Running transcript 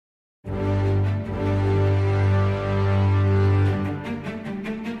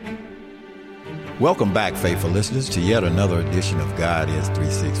Welcome back, faithful listeners, to yet another edition of God is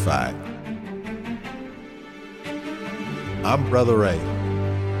 365. I'm Brother Ray.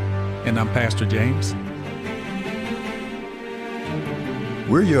 And I'm Pastor James.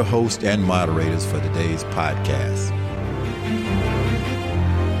 We're your hosts and moderators for today's podcast.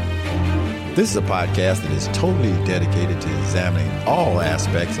 This is a podcast that is totally dedicated to examining all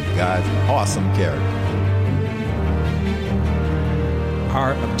aspects of God's awesome character.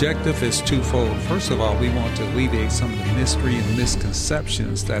 Our objective is twofold. First of all, we want to alleviate some of the mystery and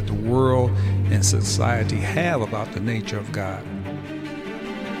misconceptions that the world and society have about the nature of God.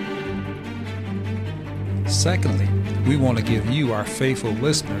 Secondly, we want to give you, our faithful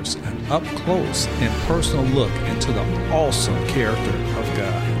listeners, an up-close and personal look into the awesome character of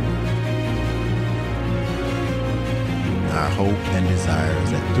God. Our hope and desire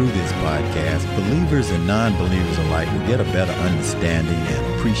is that through this podcast, believers and non-believers alike will get a better understanding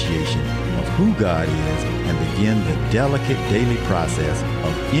and appreciation of who God is and begin the delicate daily process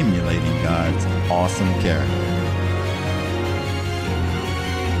of emulating God's awesome character.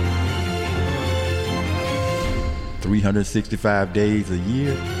 "365 days a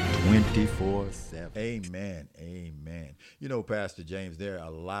year, 24/7. Amen. Amen. You know, Pastor James, there are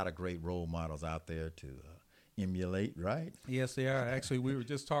a lot of great role models out there to emulate, right? Yes, they are. Actually, we were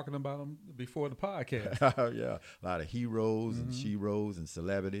just talking about them before the podcast. Yeah, a lot of heroes and sheroes and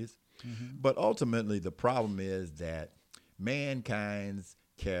celebrities. But ultimately, the problem is that mankind's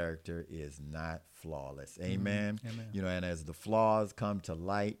character is not flawless. Amen. Amen. You know, and as the flaws come to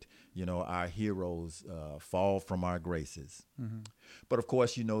light, you know, our heroes fall from our graces. But of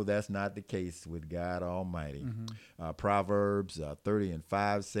course, you know, that's not the case with God Almighty. Proverbs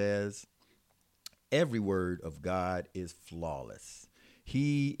 30:5 says, "Every word of God is flawless.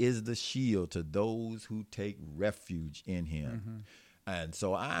 He is the shield to those who take refuge in him." And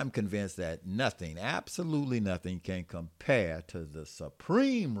so I'm convinced that nothing, absolutely nothing, can compare to the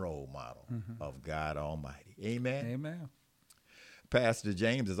supreme role model of God Almighty. Amen. Amen. Pastor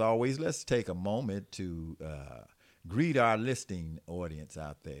James, as always, let's take a moment to greet our listening audience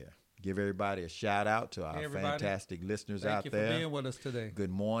out there. Give everybody a shout out to our fantastic listeners out there. Thank you for being with us today.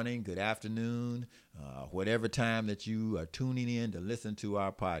 Good morning, good afternoon, whatever time that you are tuning in to listen to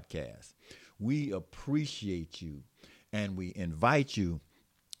our podcast. We appreciate you, and we invite you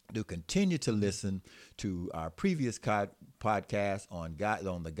to continue to listen to our previous podcast on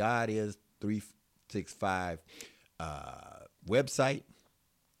the God is 365 website,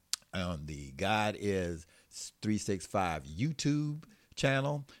 on the God is 365 YouTube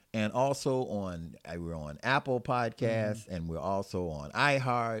channel, and also we're on Apple Podcasts, and we're also on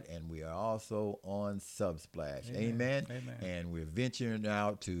iHeart, and we are also on Subsplash. Amen. And we're venturing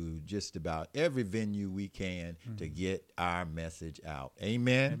out to just about every venue we can to get our message out.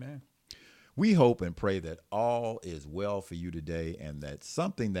 Amen. We hope and pray that all is well for you today, and that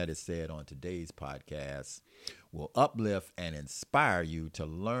something that is said on today's podcast will uplift and inspire you to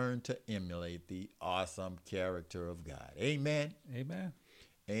learn to emulate the awesome character of God. Amen. Amen.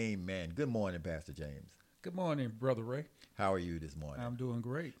 Amen. Good morning, Pastor James. Good morning, Brother Ray. How are you this morning? I'm doing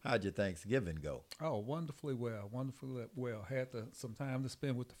great. How'd your Thanksgiving go? Oh, wonderfully well. Wonderfully well. Had some time to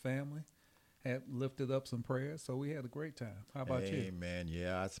spend with the family. Had lifted up some prayers, so we had a great time. How about you? Amen.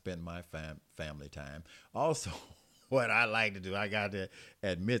 Yeah, I spent my family time. Also, what I like to do, I got to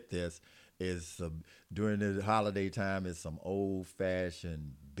admit this, is during the holiday time is some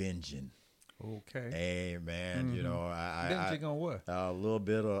old-fashioned binging. Okay. Amen. You know, Binging on what? A little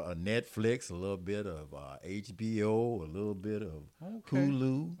bit of Netflix, a little bit of HBO, a little bit of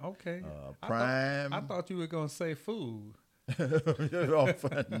Hulu, Prime. I thought you were going to say food.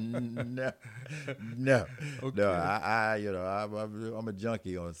 No. I'm a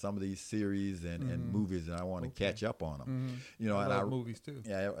junkie on some of these series and movies, and I want to catch up on them. You know, I love movies too.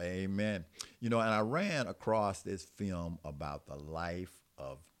 Yeah, amen. You know, and I ran across this film about the life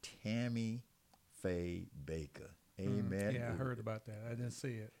of Tammy Faye Baker. Amen. Yeah, I heard about that. I didn't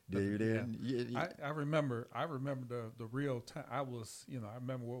see it. You didn't? Yeah. I remember the real time. I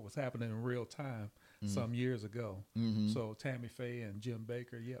remember what was happening in real time some years ago. So Tammy Faye and Jim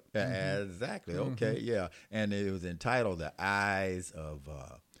Baker. Yep. Exactly. Okay. Yeah. And it was entitled "The Eyes of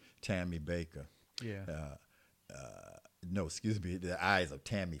Tammy Baker." Yeah. No, excuse me. "The Eyes of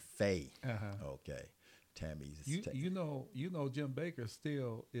Tammy Faye." Okay. Tammy's. You know, Jim Baker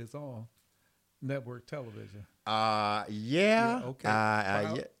still is on network television. Yeah.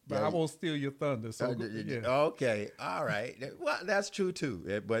 Okay. But I won't steal your thunder. So okay. All right. Well, that's true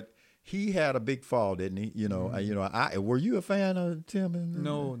too. But he had a big fall, didn't he? You know. Were you a fan of Tim?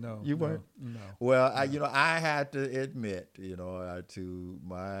 No. You weren't. No. Well, I had to admit, to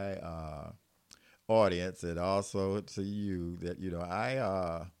my audience and also to you that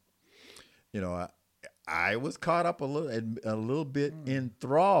I was caught up a little bit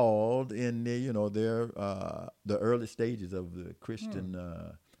enthralled in the early stages of the Christian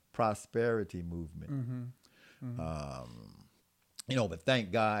prosperity movement. But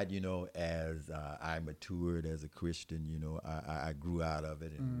thank God, as I matured as a Christian, I grew out of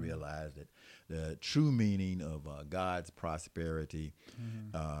it and realized that the true meaning of God's prosperity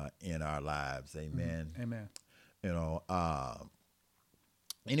in our lives. Amen. Amen.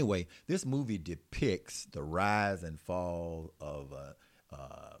 Anyway, this movie depicts the rise and fall of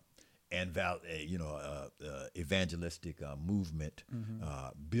evangelistic movement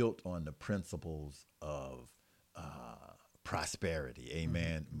built on the principles of prosperity,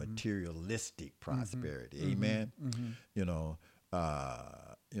 amen, materialistic prosperity, amen.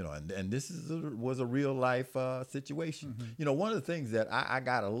 And this was a real life situation. One of the things that I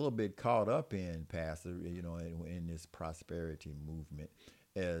got a little bit caught up in, Pastor, in this prosperity movement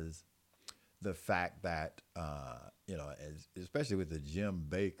is the fact that, especially with the Jim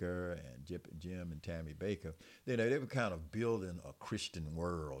Baker and Jim and Tammy Baker, they were kind of building a Christian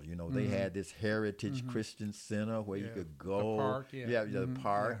world. They had this Heritage Christian Center where you could go. The park, the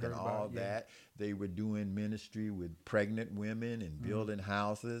park and all that. They were doing ministry with pregnant women and building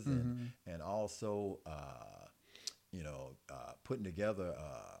houses and also, putting together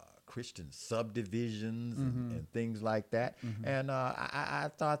Christian subdivisions and things like that. And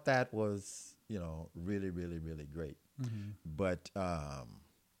I thought that was, really, really, really great. But,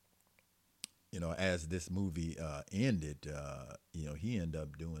 as this movie ended, he ended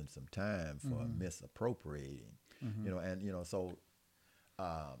up doing some time for misappropriating,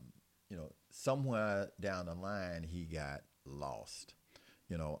 somewhere down the line he got lost.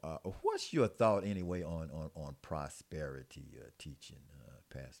 What's your thought anyway on prosperity teaching,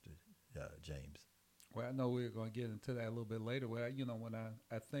 Pastor James? Well, I know we're going to get into that a little bit later. Well, when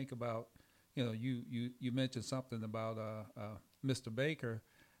I think about, you mentioned something about Mr. Baker,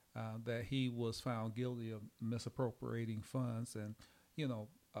 that he was found guilty of misappropriating funds, and a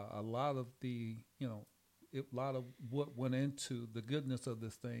lot of what went into the goodness of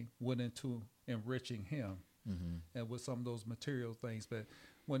this thing went into enriching him, and with some of those material things. But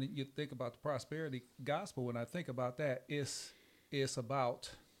when you think about the prosperity gospel, when I think about that, it's about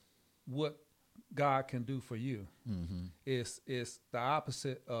what God can do for you. It's the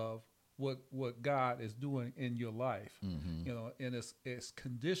opposite of what God is doing in your life. And it's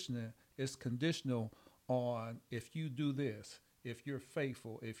conditional on if you do this, if you're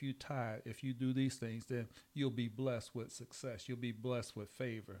faithful, if you tithe, if you do these things, then you'll be blessed with success. You'll be blessed with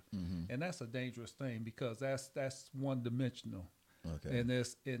favor. And that's a dangerous thing because that's one dimensional. Okay. And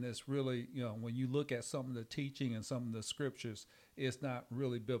it's really, when you look at some of the teaching and some of the scriptures, it's not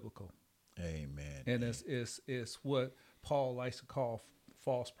really biblical. Amen. And it's what Paul likes to call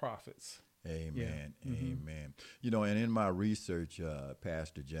false prophets. Amen. Yeah. Amen. And in my research,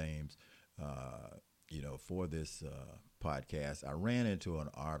 Pastor James, for this podcast, I ran into an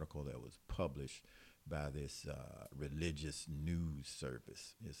article that was published by this religious news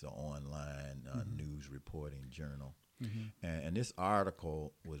service. It's an online news reporting journal. And this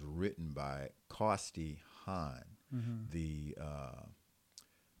article was written by Costi Hahn, the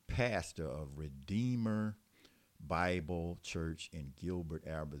pastor of Redeemer Bible Church in Gilbert,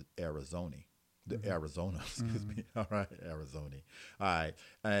 Arizona. Excuse me. All right, Arizona. All right.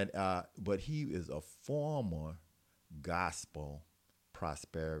 And but he is a former gospel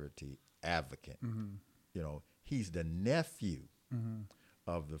prosperity advocate. He's the nephew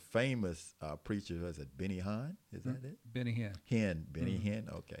of the famous preacher. Is it Benny Hinn? Is that it? Benny Hinn. Benny Hinn.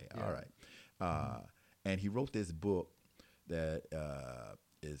 Okay. Yeah. All right. And he wrote this book that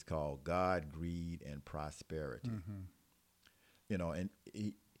is called God, Greed, and Prosperity. And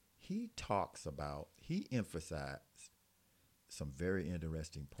he emphasized some very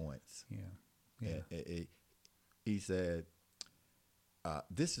interesting points. He said,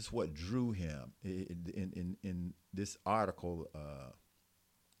 this is what drew him in this article,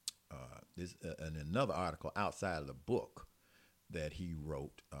 in another article outside of the book that he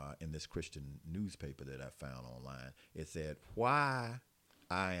wrote in this Christian newspaper that I found online. It said, why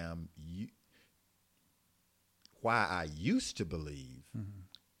I used to believe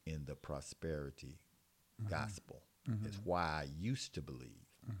in the prosperity gospel. It's why I used to believe.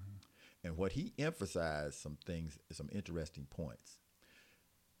 And what he emphasized some interesting points.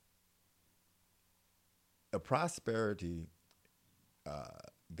 A prosperity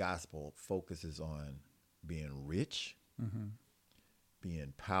gospel focuses on being rich,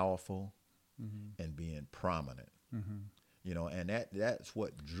 being powerful, and being prominent. And that's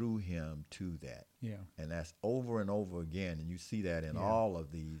what drew him to that. Yeah. And that's over and over again. And you see that in all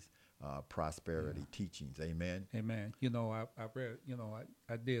of these prosperity teachings. Amen. Amen. I read,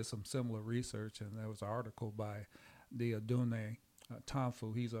 I did some similar research, and there was an article by the Adune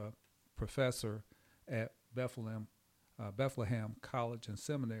Tomfu. He's a professor at Bethlehem College and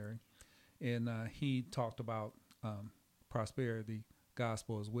Seminary, and he talked about prosperity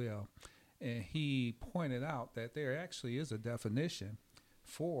gospel as well. And he pointed out that there actually is a definition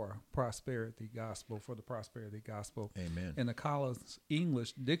for the prosperity gospel. Amen. And the Collins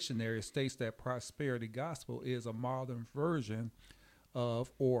English Dictionary states that prosperity gospel is a modern version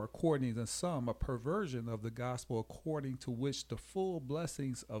of, or according to some, a perversion of the gospel according to which the full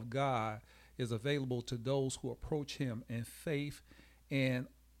blessings of God is available to those who approach him in faith and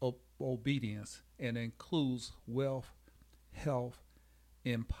obedience, and includes wealth, health,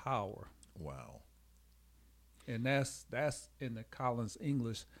 and power. Wow. And that's in the Collins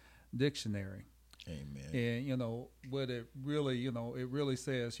English Dictionary. Amen. And what it really, it really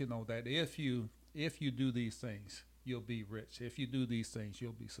says, that if you do these things, you'll be rich. If you do these things,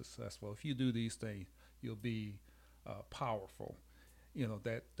 you'll be successful. If you do these things, you'll be powerful.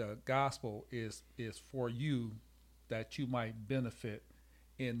 That the gospel is for you, that you might benefit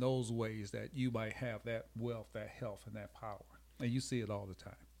in those ways, that you might have that wealth, that health, and that power. And you see it all the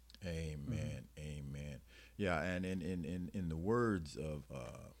time. Amen. Amen. Yeah, and in the words of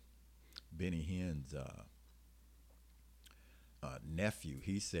Benny Hinn's nephew,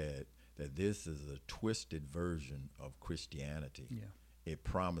 he said that this is a twisted version of Christianity. Yeah. It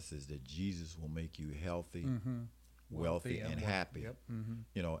promises that Jesus will make you healthy, wealthy, and happy. Yep.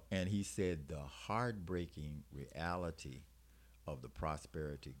 Mm-hmm. And he said the heartbreaking reality of the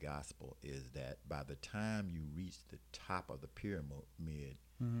prosperity gospel is that by the time you reach the top of the pyramid,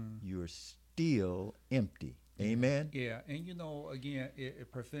 you're still empty. Amen. Yeah, and again,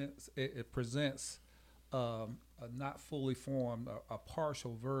 it presents a not fully formed, a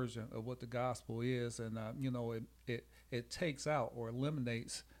partial version of what the gospel is, and it takes out or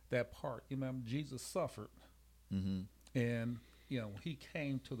eliminates that part. Remember, Jesus suffered, and he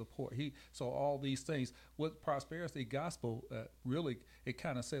came to the poor. So all these things with prosperity gospel, really, it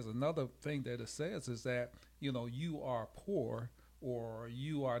kind of says another thing that it says is that you are poor, or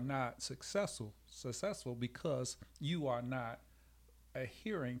you are not successful because you are not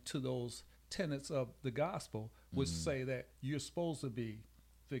adhering to those tenets of the gospel, which say that you're supposed to be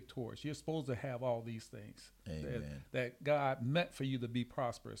victorious. You're supposed to have all these things that God meant for you to be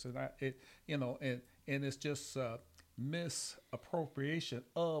prosperous. And and it's just misappropriation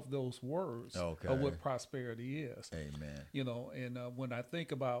of those words of what prosperity is. Amen. And when I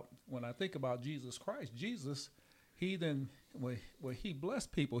think about Jesus Christ, when he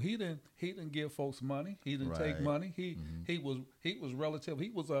blessed people, he didn't give folks money. He didn't take money. He was relative. He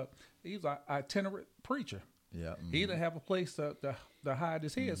was an itinerant preacher. Yeah. He didn't have a place to hide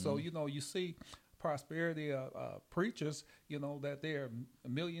his head. So you see prosperity preachers, that they're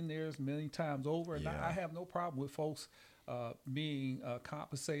millionaires many times over, and I have no problem with folks being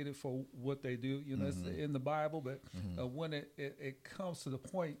compensated for what they do. It's in the Bible, but when it comes to the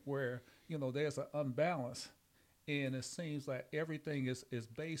point where there's an unbalance. And it seems like everything is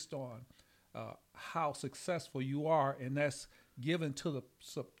based on how successful you are, and that's given to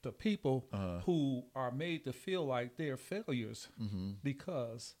the people who are made to feel like they're failures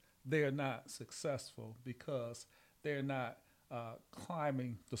because they're not successful, because they're not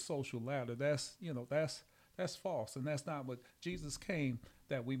climbing the social ladder. That's false, and that's not what Jesus came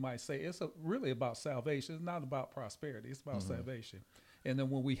that we might say. It's really about salvation. It's not about prosperity. It's about salvation. And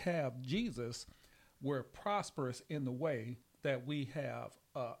then when we have Jesus, we're prosperous in the way that we have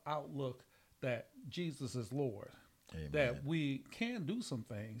an outlook that Jesus is Lord. Amen. That we can do some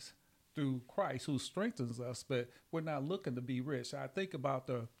things through Christ who strengthens us, but we're not looking to be rich. I think about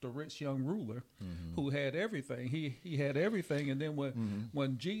the rich young ruler who had everything. He had everything, and then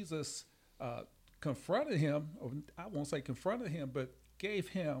when Jesus confronted him, or I won't say confronted him, but gave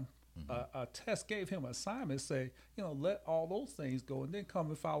him a test, gave him an assignment, say, let all those things go and then come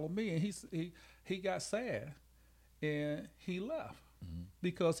and follow me. And he got sad and he left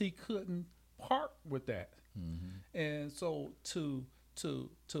because he couldn't part with that. And so to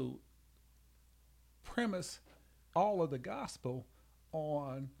premise all of the gospel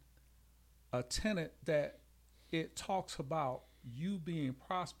on a tenet that it talks about you being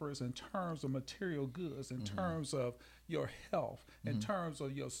prosperous in terms of material goods, in terms of your health, in terms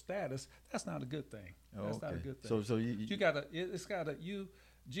of your status, that's not a good thing. That's not a good thing. So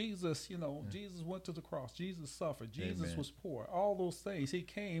Jesus, Jesus went to the cross. Jesus suffered. Jesus Amen. was poor. All those things. He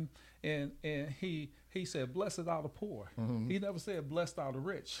came and he said, "Blessed are the poor." Mm-hmm. He never said, "Blessed are the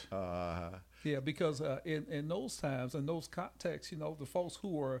rich." Uh-huh. Yeah, because in those times, in those contexts, the folks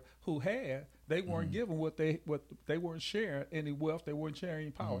who had, they weren't given what they weren't sharing any wealth, they weren't sharing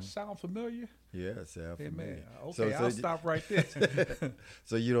any power. Sound familiar? Yes, Amen. Okay, So I'll stop right there.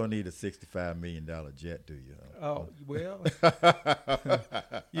 So you don't need a $65 million jet, do you? Oh well,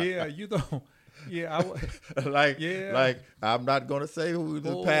 yeah, yeah, like I'm not gonna say who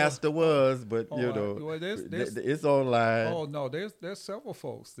the pastor was, but well, it's online. Oh no, there's several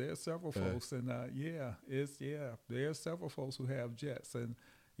folks. There's several folks, and there's several folks who have jets, and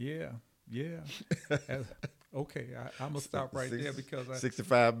okay, I'm gonna stop right there because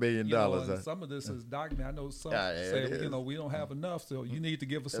 $65 million. Some of this is documented. I know some say we don't have enough, so you need to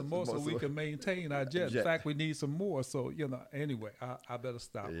give us some more so we can maintain our jets. In fact, we need some more. So anyway, I better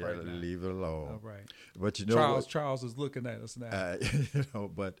stop right now. Leave it alone. All right, but Charles is looking at us now.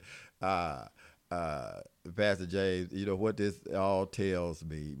 But Pastor James, what this all tells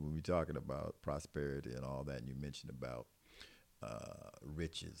me when we're talking about prosperity and all that, and you mentioned about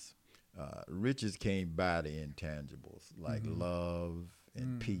riches. Riches can't buy the intangibles like love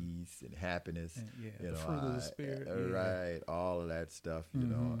and peace and happiness. And, the fruit of the spirit. Right, all of that stuff.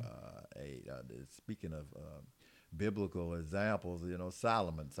 Speaking of biblical examples,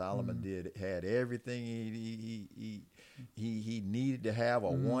 Solomon had everything he needed to have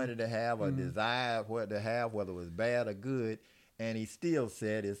or wanted to have or desired to have, whether it was bad or good. And he still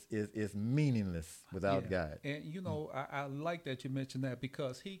said it's meaningless without God. And, I like that you mentioned that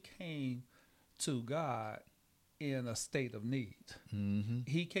because he came to God in a state of need. Mm-hmm.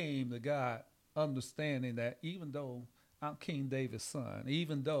 He came to God understanding that even though I'm King David's son,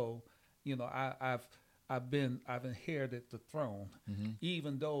 even though, I've inherited the throne,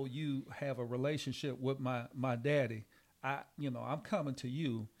 even though you have a relationship with my daddy, I'm coming to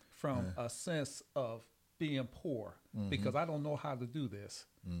you from a sense of being poor because I don't know how to do this,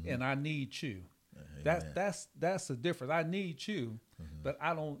 and I need you. That's the difference. I need you, but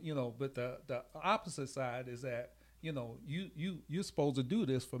I don't. But the opposite side is that you're supposed to do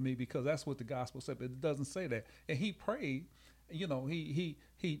this for me because that's what the gospel said. But it doesn't say that. And he prayed. He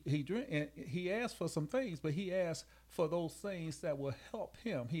asked for some things, but he asked for those things that will help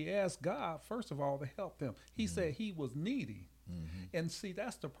him. He asked God first of all to help him. He said he was needy. And see,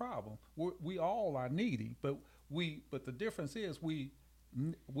 that's the problem. We all are needy, but the difference is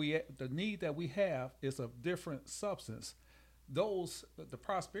the need that we have is a different substance. The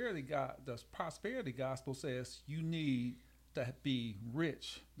prosperity gospel says you need to be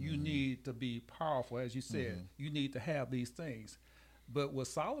rich. You need to be powerful, as you said. You need to have these things. But what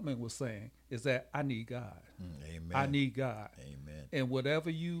Solomon was saying is that I need God. Amen. I need God. Amen. And whatever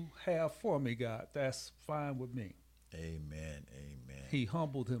you have for me, God, that's fine with me. Amen. Amen. He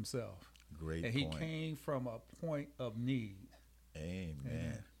humbled himself. Great and point. He came from a point of need.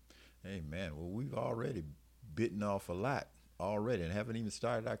 Amen. Amen. Well, we've already bitten off a lot already and haven't even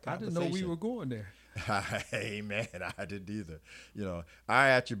started our conversation. I didn't know we were going there. Amen. I didn't either. Our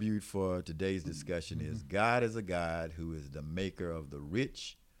attribute for today's discussion is God is a God who is the maker of the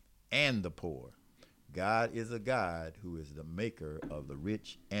rich and the poor. God is a God who is the maker of the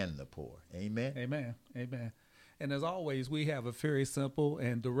rich and the poor. Amen. Amen. Amen. And as always, we have a very simple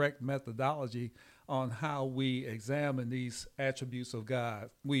and direct methodology on how we examine these attributes of God.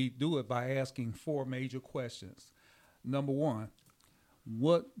 We do it by asking 4 major questions. Number 1,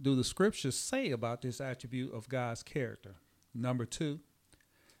 what do the scriptures say about this attribute of God's character? Number 2,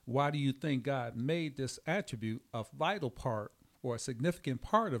 why do you think God made this attribute a vital part or a significant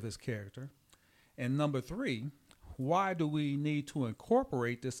part of his character? And number 3, why do we need to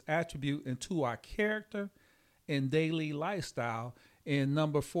incorporate this attribute into our character and daily lifestyle? And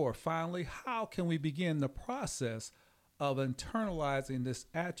number 4, finally, how can we begin the process of internalizing this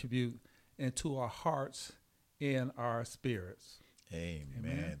attribute into our hearts and our spirits?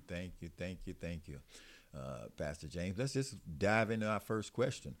 Amen. Thank you. Pastor James, let's just dive into our first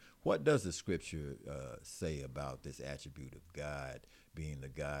question. What does the scripture say about this attribute of God being the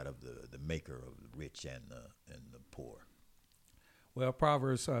God of the maker of the rich and the poor? Well,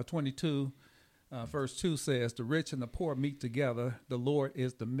 Proverbs 22 verse 2 says, the rich and the poor meet together. The Lord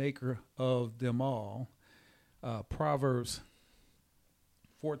is the maker of them all. Proverbs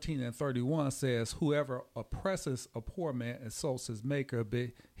 14:31 says, whoever oppresses a poor man insults his maker, but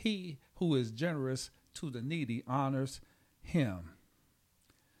he who is generous to the needy honors him.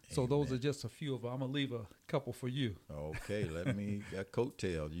 So those are just a few of them. I'm going to leave a couple for you. Okay, let me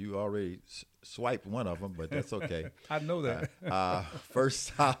coattail. You already swiped one of them, but that's okay. I know that.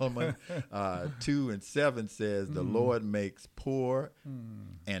 First Solomon 2:7 says, "The Lord makes poor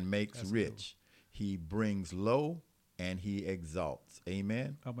and makes That's rich. He brings low and he exalts."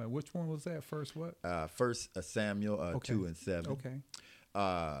 Amen. Which one was that? First what? First Samuel 2:7. Okay.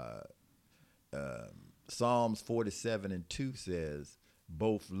 Psalms 47:2 says,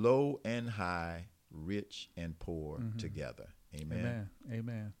 "Both low and high, rich and poor together." Amen.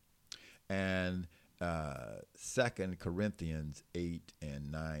 Amen. And 2 Corinthians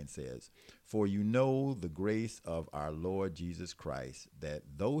 8:9 says, "For you know the grace of our Lord Jesus Christ, that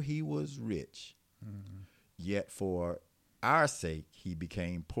though he was rich, yet for our sake he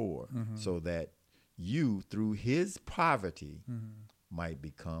became poor, so that you through his poverty might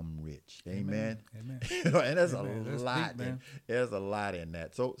become rich." Amen. Amen. And there's Amen. a That's lot. deep, man. There's a lot in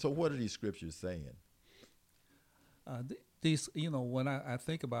that. So what are these scriptures saying? These, when I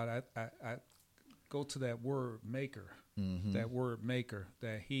think about it, I go to that word maker. That word maker,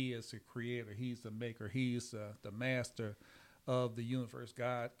 that he is the creator, he's the maker, he's the master of the universe.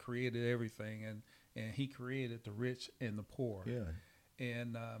 God created everything, and he created the rich and the poor. Yeah.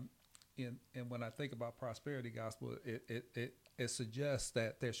 And when I think about prosperity gospel, it suggests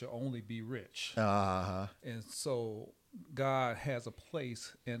that there should only be rich. And so God has a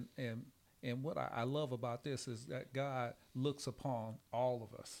place, and what I love about this is that God looks upon all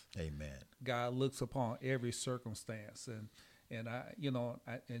of us. Amen. God looks upon every circumstance, and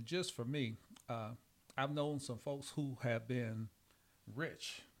and just for me, I've known some folks who have been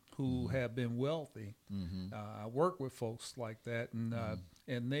rich, who have been wealthy. I work with folks like that,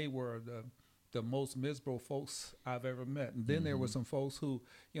 and they were the most miserable folks I've ever met. And then there were some folks who,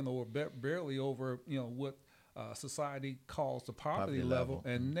 were barely over, what society calls the poverty level,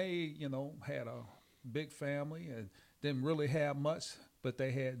 and they, had a big family and didn't really have much, but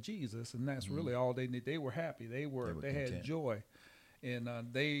they had Jesus, and that's really all they need. They were happy. They had joy, and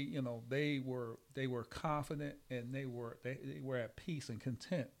they were confident, and they were at peace and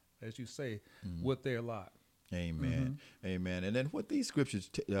content, as you say, with their lot. Amen. Amen. And then what these scriptures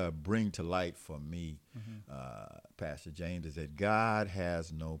bring to light for me, Pastor James, is that God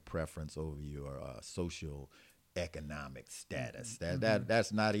has no preference over your social economic status.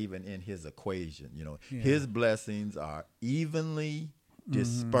 That's not even in his equation. His blessings are evenly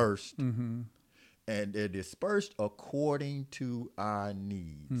dispersed, and they're dispersed according to our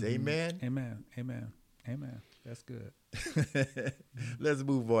needs. Amen. Amen. That's good. Let's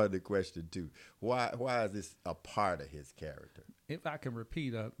move on to question 2. Why is this a part of his character? If I can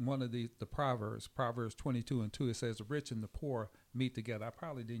repeat one of the Proverbs 22:2, it says, "The rich and the poor meet together." I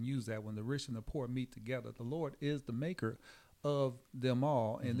probably didn't use that one. The rich and the poor meet together. The Lord is the maker of them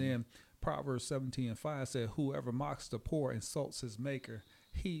all. And then Proverbs 17:5 said, "Whoever mocks the poor insults his maker.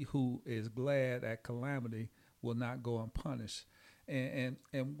 He who is glad at calamity will not go unpunished." And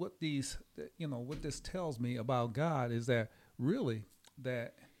what what this tells me about God is that really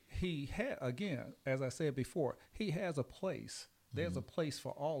that he had, again, as I said before, he has a place. There's a place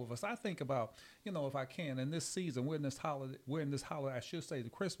for all of us. I think about, if I can, in this season, we're in this holiday, I should say the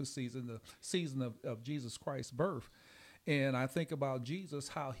Christmas season, the season of Jesus Christ's birth. And I think about Jesus,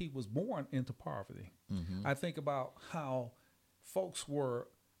 how he was born into poverty. I think about how folks were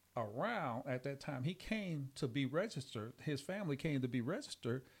around at that time. He came to be registered. His family came to be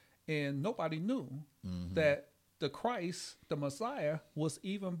registered, and nobody knew that the Christ, the Messiah, was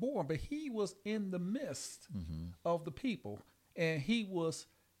even born. But he was in the midst of the people, and he was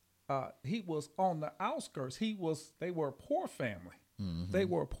on the outskirts. They were a poor family. They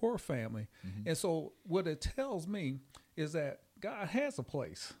were a poor family. And so what it tells me is that God has a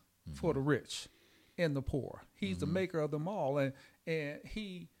place for the rich and the poor. He's the maker of them all. And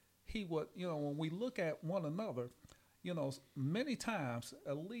he would, when we look at one another, many times,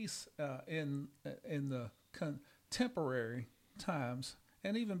 at least in the contemporary times,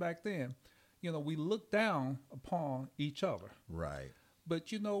 and even back then, we look down upon each other. Right.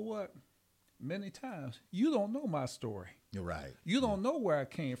 But you know what? Many times, you don't know my story. You're right. You don't know where I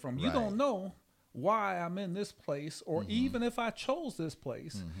came from. You don't know why I'm in this place, or even if I chose this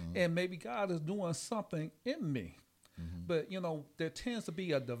place, and maybe God is doing something in me. But, there tends to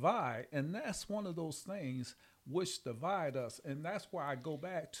be a divide, and that's one of those things which divide us. And that's why I go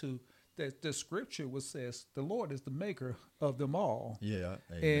back to the scripture which says the Lord is the maker of them all. Yeah.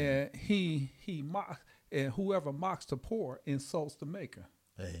 Amen. And he mocks, and whoever mocks the poor insults the maker.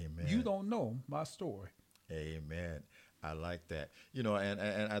 Amen. You don't know my story. Amen. I like that.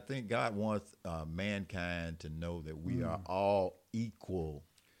 And I think God wants mankind to know that we are all equal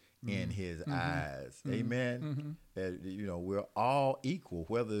in his eyes. Amen. You know, we're all equal,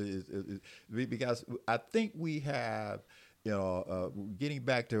 whether because I think we have, you know, getting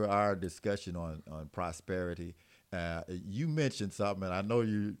back to our discussion on prosperity. You mentioned something, and I know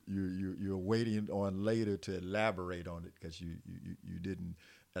you're waiting on later to elaborate on it, because you didn't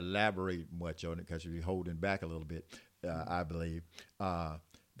elaborate much on it because you're holding back a little bit. I believe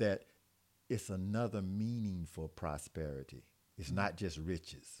that it's another meaning for prosperity. It's not just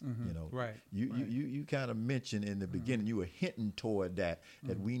riches, you know. Right. You kind of mentioned in the beginning, you were hinting toward that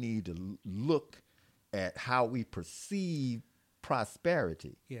we need to look at how we perceive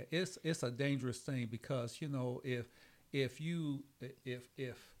prosperity. Yeah, it's a dangerous thing, because, you know, if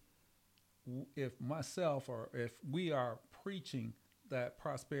myself, or if we are preaching that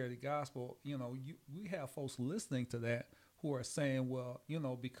prosperity gospel, you know, we have folks listening to that who are saying, well, you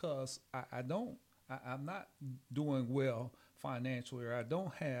know, because I'm not doing well financially, or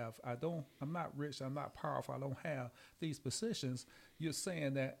I'm not rich, I'm not powerful, I don't have these positions. You're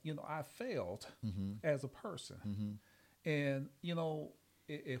saying that, you know, I failed as a person. And, you know,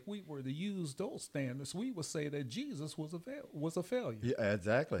 if we were to use those standards, we would say that Jesus was a failure. Yeah,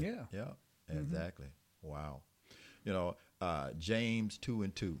 exactly. Yeah. Exactly. Wow. You know, James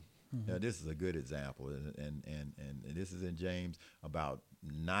 2:2. Now, this is a good example, and this is in James about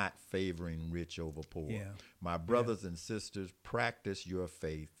not favoring rich over poor. Yeah. My brothers and sisters, practice your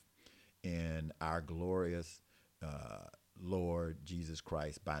faith in our glorious Lord Jesus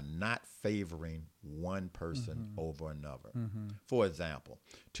Christ by not favoring one person over another. For example,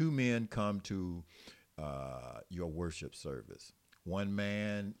 two men come to your worship service. One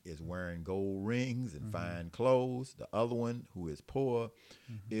man is wearing gold rings and fine clothes. The other one, who is poor,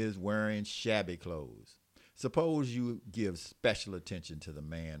 is wearing shabby clothes. Suppose you give special attention to the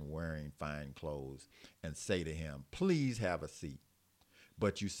man wearing fine clothes and say to him, please have a seat.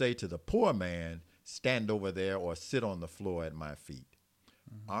 But you say to the poor man, stand over there or sit on the floor at my feet.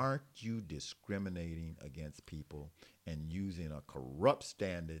 Aren't you discriminating against people and using a corrupt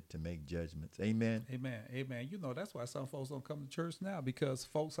standard to make judgments? Amen. Amen. You know, that's why some folks don't come to church now, because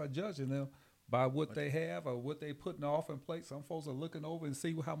folks are judging them by what they have or what they put in the offering plate. Some folks are looking over and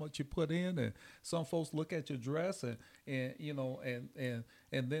see how much you put in, and some folks look at your dress, and you know, and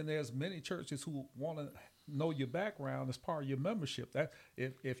then there's many churches who want to know your background as part of your membership. That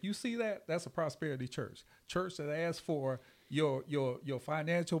if you see that, that's a prosperity church that asks for your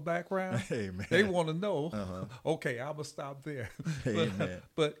financial background. Amen. They want to know. Okay, I'm gonna stop there. Amen.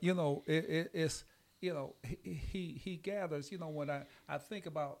 But you know, it's, you know, he gathers. You know, when I think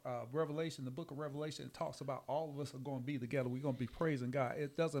about Revelation, the book of Revelation, it talks about all of us are going to be together. We're going to be praising God.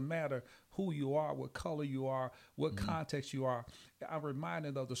 It doesn't matter who you are, what color you are, what context you are. I'm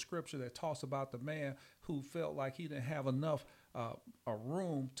reminded of the scripture that talks about the man who felt like he didn't have enough a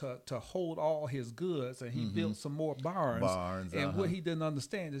room to hold all his goods, and he built some more barns. And what he didn't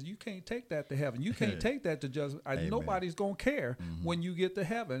understand is you can't take that to heaven. You can't take that to judgment. Nobody's gonna care when you get to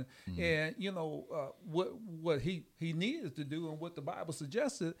heaven. And you know what he needed to do, and what the Bible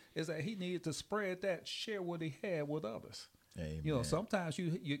suggested, is that he needed to spread that, share what he had with others. Amen. You know, sometimes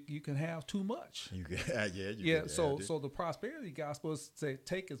you can have too much. You can, So the prosperity gospel is say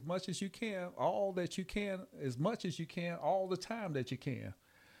take as much as you can, all that you can, as much as you can, all the time that you can.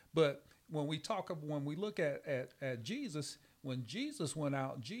 But when we look at Jesus, when Jesus went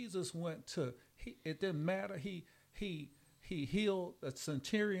out, Jesus went to. It didn't matter. He healed the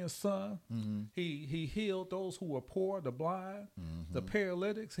centurion's son. He healed those who were poor, the blind, the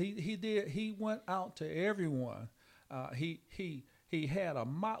paralytics. He went out to everyone. He had a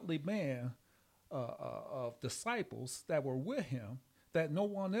motley band of disciples that were with him that no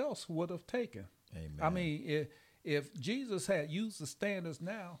one else would have taken. Amen. I mean, if Jesus had used the standards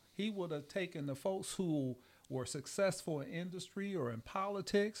now, he would have taken the folks who were successful in industry or in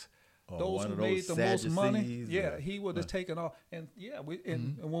politics, those who made the most money. Yeah, he would have taken all. And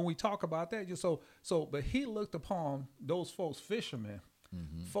and when we talk about that, but he looked upon those folks, fishermen,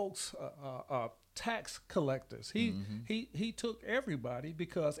 folks, tax collectors. He took everybody,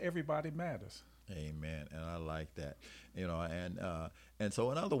 because everybody matters. Amen. And I like that. You know, and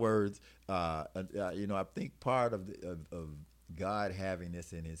so in other words, you know, I think part of God having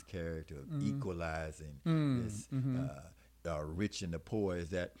this in His character of equalizing this rich and the poor is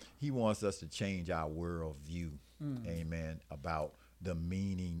that He wants us to change our world view. Amen. About the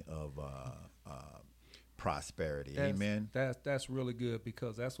meaning of prosperity. Amen. That's really good,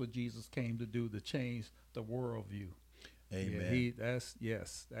 because that's what Jesus came to do, to change the worldview. Amen.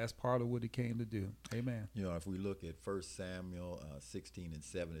 That's part of what he came to do. Amen. You know, if we look at 1 Samuel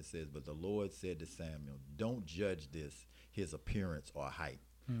 16:7, it says, "But the Lord said to Samuel, don't judge his appearance or height,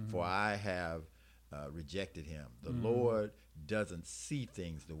 for I have rejected him. The Lord doesn't see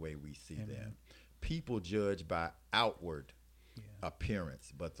things the way we see them. People judge by outward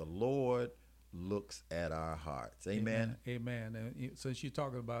appearance, but the Lord looks at our hearts. Amen. Amen. And since you're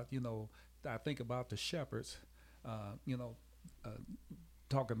talking about, I think about the shepherds,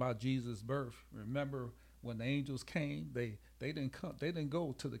 talking about Jesus' birth. Remember when the angels came, they didn't come. They didn't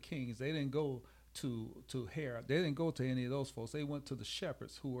go to the kings. They didn't go to Herod. They didn't go to any of those folks. They went to the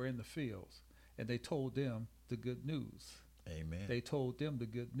shepherds who were in the fields, and they told them the good news. Amen. They told them the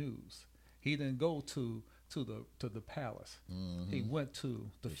good news. He didn't go to the palace. He went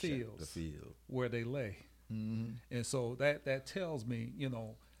to the fields where they lay. And so that tells me,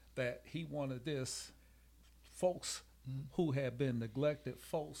 that he wanted this folks who had been neglected,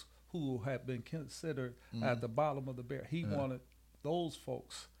 folks who had been considered at the bottom of the barrel. He wanted those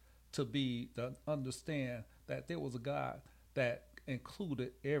folks to understand that there was a God that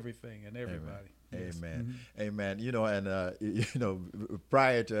included everything and everybody. Amen. Yes. Amen. And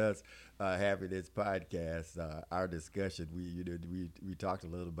prior to us having this podcast, our discussion, we talked a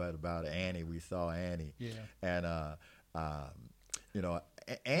little bit about Annie. We saw Annie. Yeah. And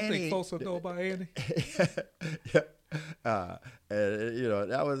Annie. You think folks will know about Annie? Yeah.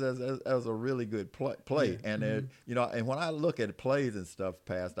 That was a really good play. Yeah. And and when I look at plays and stuff,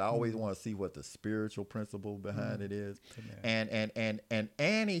 past, I always want to see what the spiritual principle behind it is. And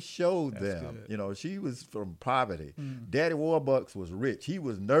Annie showed them. Good. She was from poverty. Daddy Warbucks was rich. He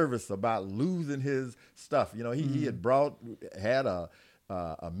was nervous about losing his stuff. He had a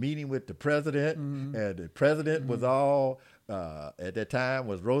meeting with the president, and the president was all at that time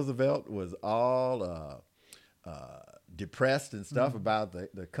Roosevelt was all depressed and stuff about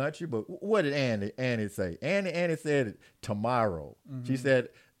the country. But what did Annie say? Annie said tomorrow. She said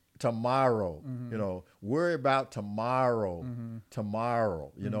tomorrow. Worry about tomorrow.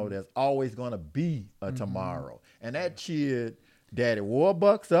 Tomorrow. There's always going to be a tomorrow. And that cheered Daddy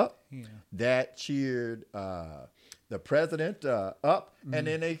Warbucks up. Yeah. That cheered the president up, and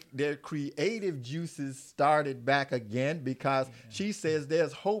then their creative juices started back again because she says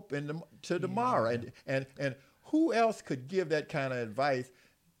there's hope to tomorrow. And who else could give that kind of advice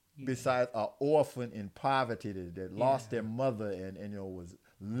besides an orphan in poverty that lost their mother and was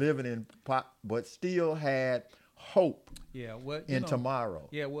living in but still had hope in tomorrow.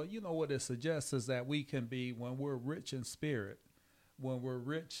 Yeah, well, what it suggests is that we can be, when we're rich in spirit, when we're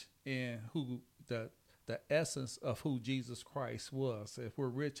rich in who the essence of who Jesus Christ was, if we're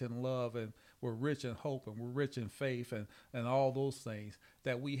rich in love and we're rich in hope and we're rich in faith and all those things,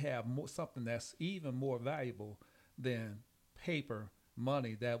 that we have something that's even more valuable than paper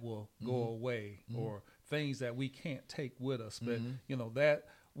money that will go away or things that we can't take with us. But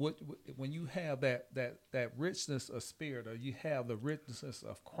when you have that richness of spirit, or you have the richness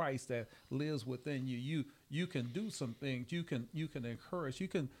of Christ that lives within you, you can do some things. You can encourage. You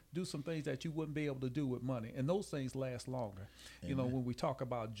can do some things that you wouldn't be able to do with money, and those things last longer. Amen. When we talk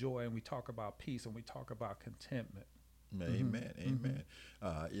about joy and we talk about peace and we talk about contentment. Amen. Amen.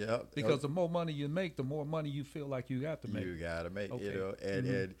 Because the more money you make, the more money you feel like you got to make. You got to make.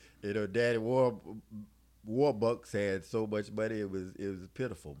 And Daddy Warbucks had so much money, it was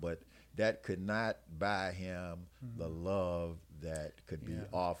pitiful, but that could not buy him the love that could be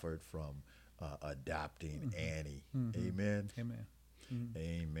offered from adopting Annie. Amen. Amen.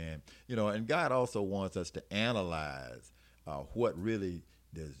 Amen. And God also wants us to analyze what really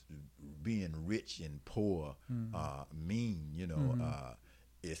does being rich and poor mean.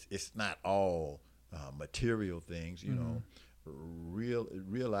 It's not all material things.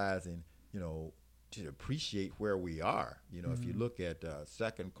 Realizing to appreciate where we are. If you look at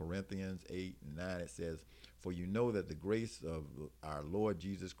 2 Corinthians 8:9, it says, "For you know that the grace of our Lord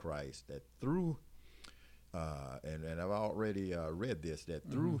Jesus Christ, that through and I've already read this, that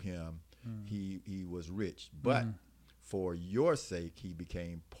through him he was rich, but for your sake he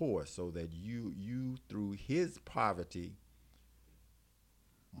became poor, so that you through his poverty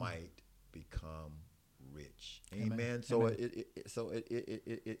might become rich." Amen. So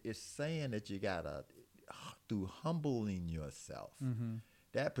it's saying that you gotta, through humbling yourself,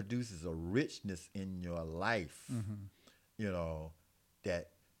 that produces a richness in your life.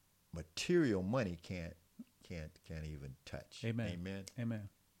 That material money can't even touch. Amen. Amen. Amen.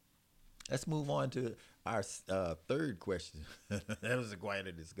 Let's move on to our third question. That was quite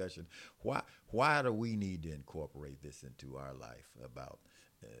a discussion. Why do we need to incorporate this into our life about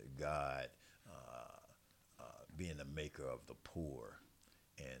God being the maker of the poor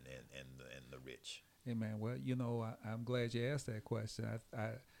and the rich? Amen. Well, I'm glad you asked that question.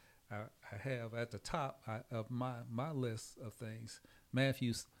 I have at the top of my list of things,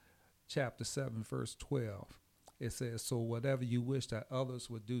 Matthew chapter 7, verse 12. It says, so whatever you wish that others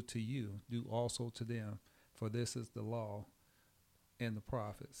would do to you, do also to them, for this is the law and the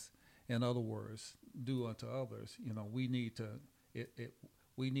prophets. In other words, do unto others. We need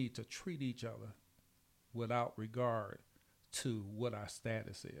to treat each other without regard to what our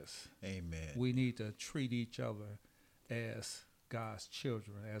status is. Amen. We need to treat each other as God's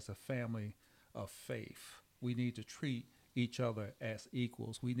children, as a family of faith. We need to treat each other as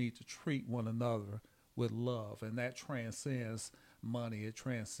equals. We need to treat one another with love, and that transcends money. It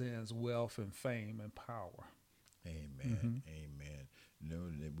transcends wealth and fame and power. Amen. Mm-hmm. Amen. Know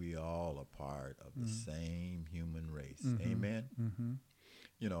that we all are part of the same human race. Mm-hmm. Amen. Mm-hmm.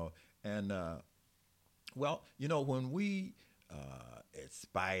 And when we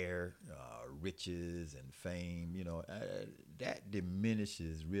aspire riches and fame, that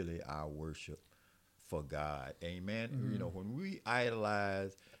diminishes really our worship for God. Amen. Mm-hmm. When we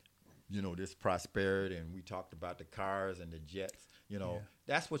idolize, this prosperity, and we talked about the cars and the jets,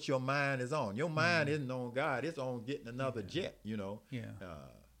 that's what your mind is on. Your mind isn't on God. It's on getting another jet, Yeah.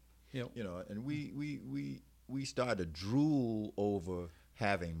 And we start to drool over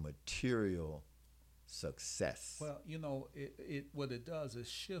having material success. Well, it what it does is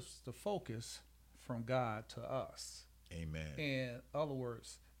shifts the focus from God to us. Amen. In other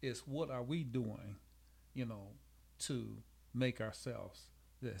words, it's what are we doing, to make ourselves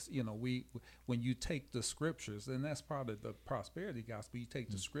this. When you take the scriptures, and that's part of the prosperity gospel, you take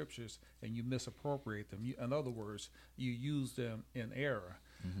the scriptures and you misappropriate them. In other words, you use them in error.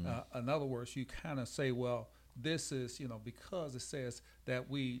 In other words, you kind of say, well, this is, because it says that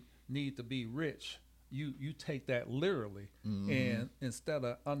we need to be rich, you take that literally, and instead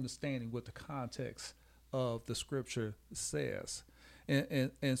of understanding what the context of the scripture says.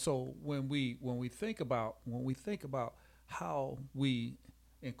 And so when we think about how we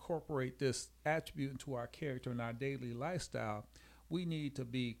incorporate this attribute into our character and our daily lifestyle, we need to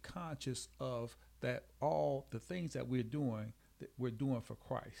be conscious of that all the things that we're doing for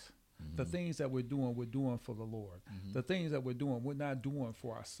Christ. The things that we're doing for the Lord. The things that we're doing, we're not doing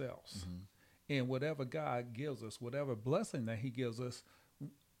for ourselves. And whatever God gives us, whatever blessing that he gives us,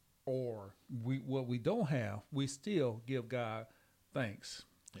 or what we don't have, we still give God thanks.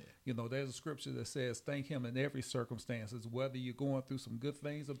 Yeah. There's a scripture that says, thank him in every circumstances, whether you're going through some good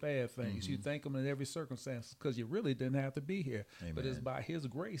things or bad things. You thank him in every circumstance because you really didn't have to be here. Amen. But it's by his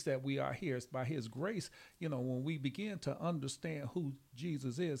grace that we are here. It's by his grace, when we begin to understand who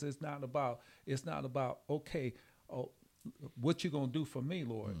Jesus is, it's not about, okay, what you gonna do for me,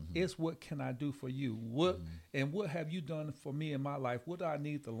 Lord? It's what can I do for you? What have you done for me in my life? What do I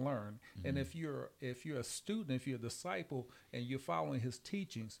need to learn? And if you're a student, if you're a disciple, and you're following his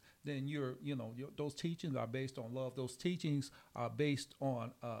teachings, then those teachings are based on love. Those teachings are based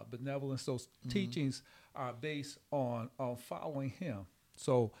on benevolence. Those teachings are based on following him.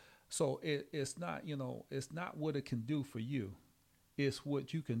 So it's not it's not what it can do for you. It's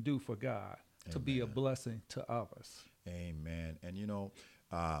what you can do for God. Amen. To be a blessing to others. Amen. And you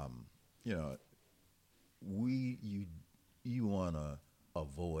want to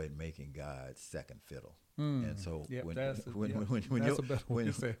avoid making God second fiddle. And so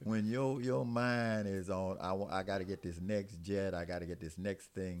when your mind is on, I got to get this next jet, I got to get this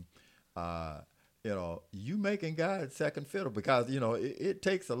next thing, you making God second fiddle, because it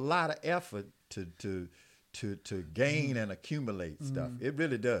takes a lot of effort to gain and accumulate stuff. It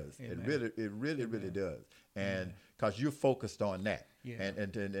really does. Amen. It really does. And because you're focused on that,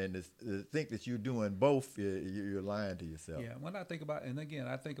 and to think that you're doing both, you're lying to yourself. Yeah. When I think about, and again,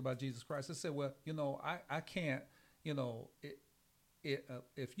 I think about Jesus Christ, I said, well, I can't,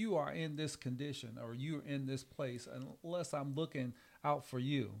 if you are in this condition or you're in this place, unless I'm looking out for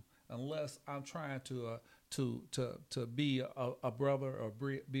you, unless I'm trying to be a brother or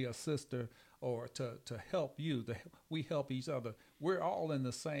be a sister, or to help you, we help each other. We're all in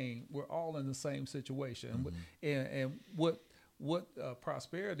the same situation. And what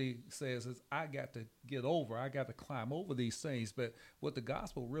prosperity says is, I got to climb over these things. But what the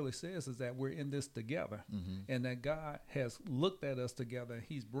gospel really says is that we're in this together, and that God has looked at us together, and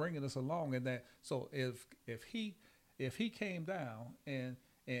he's bringing us along. And that, so if he came down and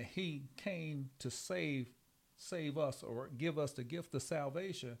he came to save us or give us the gift of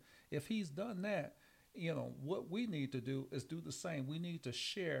salvation, if he's done that, what we need to do is do the same. We need to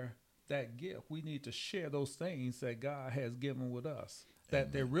share that gift. We need to share those things that God has given with us, that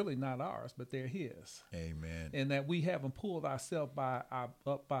Amen. They're really not ours, but they're his. Amen. And that we haven't pulled ourselves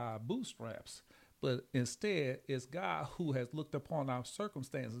up by our bootstraps, but instead it's God who has looked upon our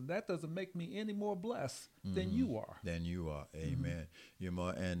circumstances. That doesn't make me any more blessed than you are. Than you are. Amen. You know,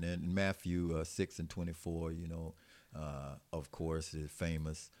 and in Matthew 6:24, you know, of course, the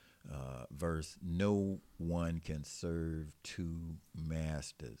famous verse, no one can serve two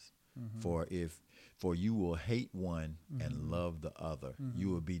masters. For you will hate one and love the other. You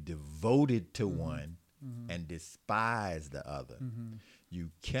will be devoted to one and despise the other. You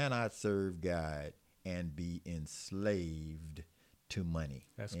cannot serve God and be enslaved to money.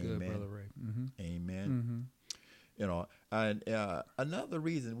 That's Amen. good, Brother Ray. Amen. You know, and another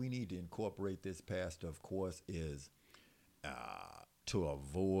reason we need to incorporate this, Pastor, of course, is to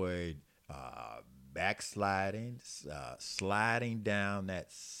avoid backsliding, sliding down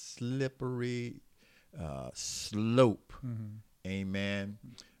that slippery slope. Amen.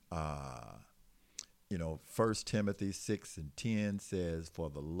 You know, 1 Timothy 6:10 says, for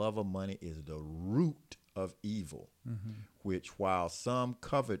the love of money is the root of evil, which while some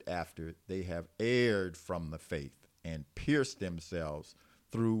covet after, they have erred from the faith and pierced themselves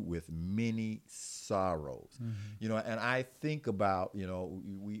through with many sorrows. You know, and I think about, you know,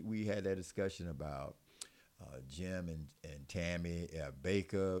 we had that discussion about Jim and Tammy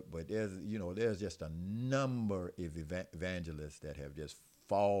Baker, but there's just a number of evangelists that have just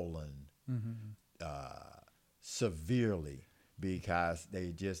fallen severely because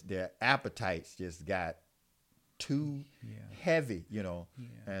their appetites just got too heavy, you know,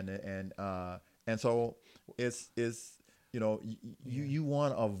 and so it's you know, you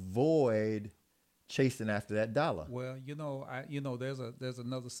want to avoid chasing after that dollar. Well, there's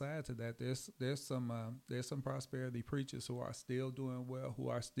another side to that. There's some prosperity preachers who are still doing well, who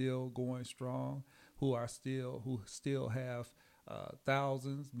are still going strong, who still have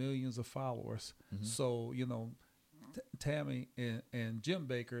thousands, millions of followers. So, you know, Tammy and Jim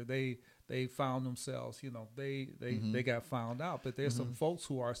Baker, they found themselves, you know, they got found out, but there's some folks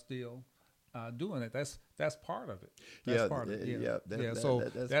who are still doing it. That's part of it. That's part of it. So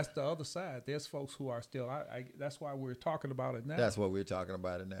that's the other side. There's folks who are still. That's why we're talking about it now. That's what we're talking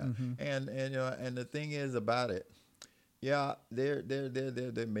about it now. And you know, and the thing is about it,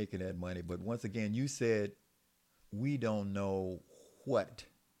 they're making that money. But once again, you said we don't know what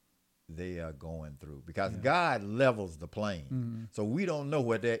they are going through because God levels the plane. So we don't know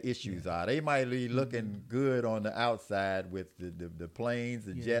what their issues are. They might be looking good on the outside with the planes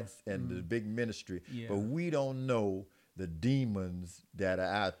and jets and the big ministry, but we don't know the demons that are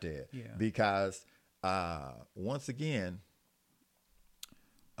out there because once again,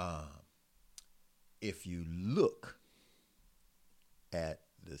 if you look at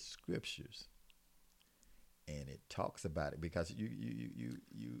the scriptures and it talks about it, because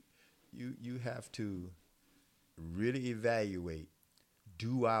you have to really evaluate,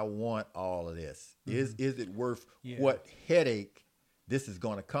 do I want all of this? Is it worth what headache this is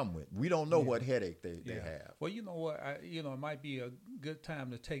going to come with? We don't know what headache they have. Well, you know what? It might be a good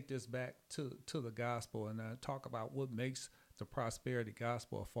time to take this back to the gospel and talk about what makes the prosperity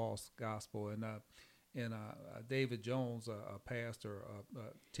gospel a false gospel. And David Jones, a pastor,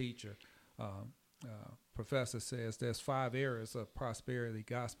 a teacher, professor, says there's 5 areas of prosperity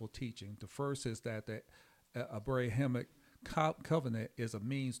gospel teaching. The first is that the Abrahamic covenant is a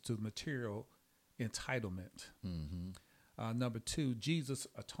means to material entitlement. Number 2, Jesus'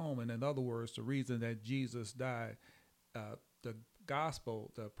 atonement. In other words, the reason that Jesus died. The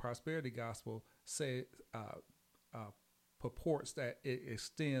gospel, the prosperity gospel, purports that it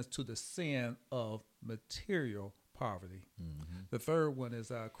extends to the sin of material poverty. The third one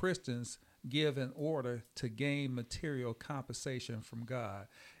is Christians give in order to gain material compensation from God.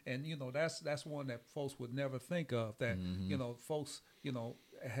 And, you know, that's one that folks would never think of, that, you know, folks, you know,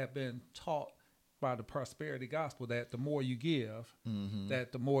 have been taught by the prosperity gospel that the more you give,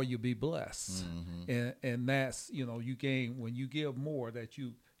 that the more you'll be blessed. And that's, you know, when you give more, that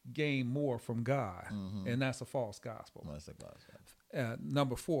you gain more from God. And that's a false gospel. That's a false gospel.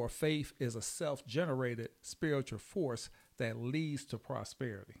 Number 4, faith is a self-generated spiritual force that leads to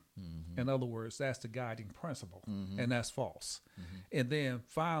prosperity. In other words, that's the guiding principle, and that's false. And then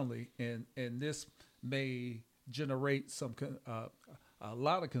finally, and this may generate a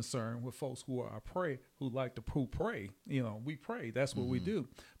lot of concern with folks who like to pray. You know, we pray. That's what we do.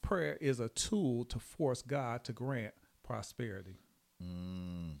 Prayer is a tool to force God to grant prosperity.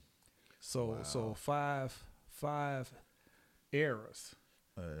 So five errors.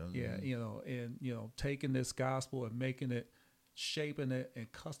 You know, and, you know, taking this gospel and making it, shaping it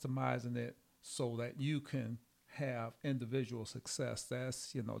and customizing it so that you can have individual success.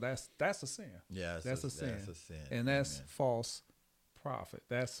 That's a sin. Yeah, that's a sin. That's a sin. And that's false prophet.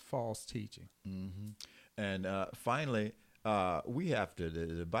 That's false teaching. Mm-hmm. And finally, we have to,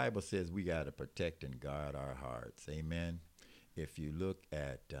 the Bible says we got to protect and guard our hearts. Amen. If you look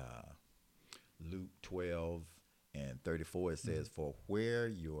at Luke 12 and 34, it says, for where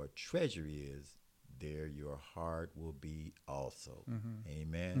your treasure is, there your heart will be also.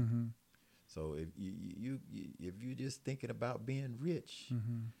 Amen. So if you're just thinking about being rich,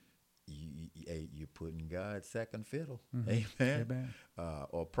 you're putting God second fiddle. Amen.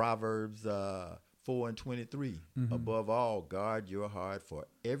 Or Proverbs 4 and 23. Above all, guard your heart, for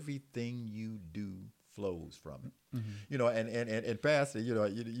everything you do flows from it. You know, and Pastor, you know,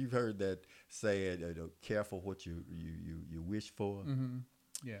 you've heard that saying, careful what you wish for.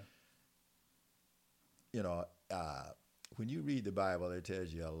 Yeah. You know, when you read the Bible, it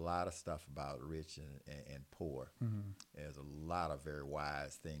tells you a lot of stuff about rich and poor. There's a lot of very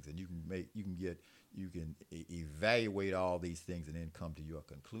wise things, and you can evaluate all these things and then come to your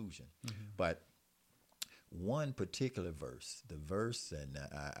conclusion. But one particular verse, the verse, and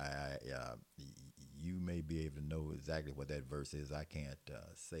you may be able to know exactly what that verse is. I can't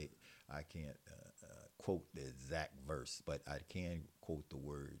quote the exact verse, but I can quote the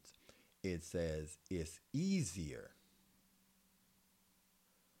words. It says, it's easier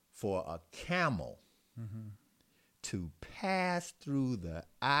for a camel to pass through the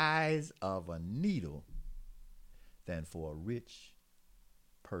eyes of a needle than for a rich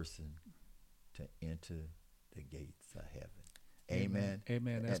person to enter the gates of heaven. Amen.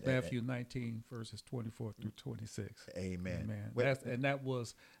 Amen. That's Matthew 19 verses 24 through 26. Amen. Amen. That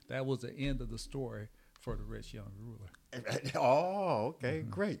was the end of the story for the rich young ruler. Oh, okay,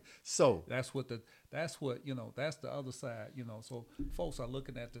 great. So that's the other side, you know. So folks are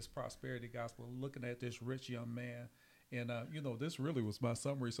looking at this prosperity gospel, looking at this rich young man, and this really was my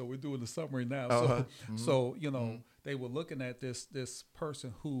summary. So we're doing the summary now. So they were looking at this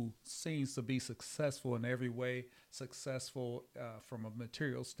person who seems to be successful in every way, successful from a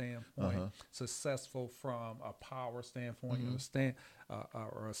material standpoint, successful from a power standpoint,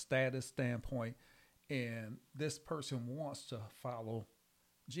 or a status standpoint. And this person wants to follow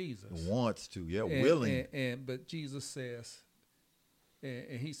Jesus. Wants to, willing. But Jesus says,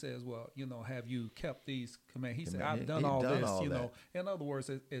 and he says, well, have you kept these commands? He said, I've done all this, In other words,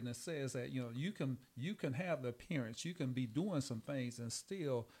 and it says that, you can have the appearance, you can be doing some things and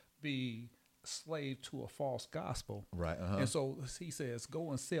still be slave to a false gospel. Right. And so he says,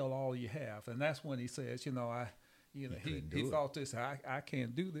 go and sell all you have. And that's when he says, he thought this, I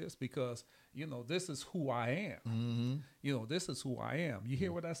can't do this because, this is who I am. This is who I am. You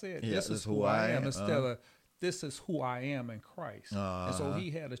hear what I said? Yeah, this is who I am instead of this is who I am in Christ. And so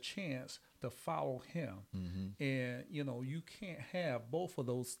he had a chance to follow him. And, you can't have both of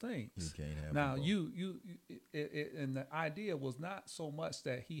those things. You can't have now, both. And the idea was not so much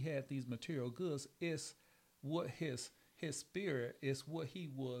that he had these material goods. It's what his spirit is, what he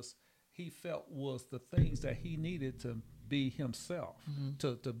felt was the things that he needed to be himself,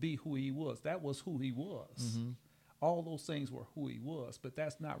 to be who he was. That was who he was. All those things were who he was, but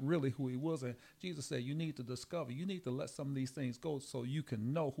that's not really who he was. And Jesus said, you need to discover, you need to let some of these things go so you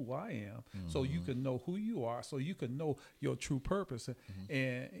can know who I am, so you can know who you are, so you can know your true purpose.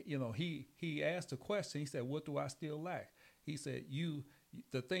 And, he asked a question. He said, what do I still lack? He said,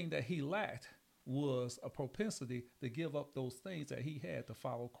 the thing that he lacked was a propensity to give up those things that he had to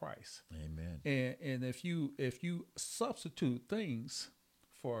follow Christ. Amen. And if you substitute things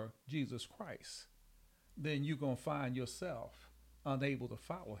for Jesus Christ, then you're going to find yourself unable to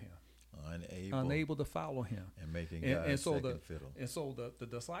follow him. Unable to follow him. And making God second fiddle. And so the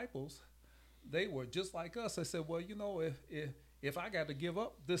disciples, they were just like us. They said, well, if I got to give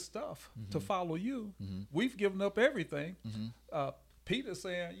up this stuff to follow you, we've given up everything. Peter's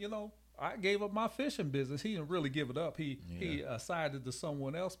saying, I gave up my fishing business. He didn't really give it up. He sided to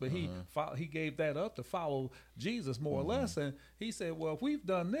someone else, but he gave that up to follow Jesus more or less. And he said, well, if we've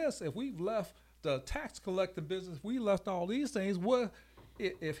done this, if we've left the tax collecting business, we left all these things. Well,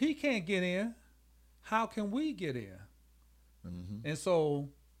 if he can't get in, how can we get in? And so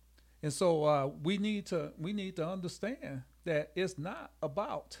we need to understand that it's not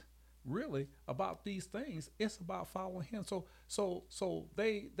really about these things. It's about following him. So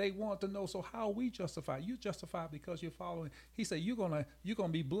they want to know, so how are we justified? You justified because you're following. He said you're gonna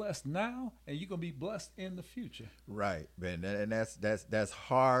be blessed now, and you're gonna be blessed in the future. Right, man, and that's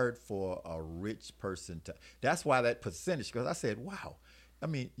hard for a rich person to. That's why that percentage. Because I said, wow, I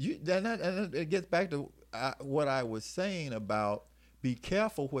mean, and it gets back to what I was saying about. Be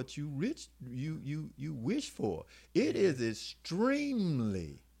careful what you wish for. It is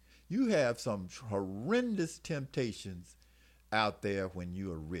extremely. You have some horrendous temptations out there when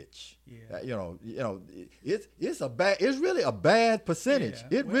you are rich. Yeah. It's really a bad percentage.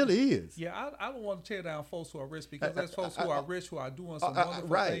 Yeah. It really is. Yeah, I don't want to tear down folks who are rich, because there's folks who are rich who are doing some wonderful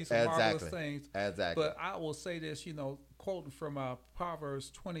right. things, some marvelous things. Exactly. But I will say this, quoting from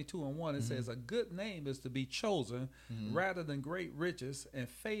Proverbs 22:1, it says, "A good name is to be chosen rather than great riches, and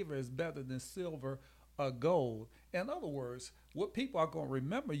favor is better than silver or gold." In other words, what people are going to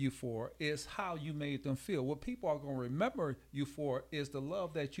remember you for is how you made them feel. What people are going to remember you for is the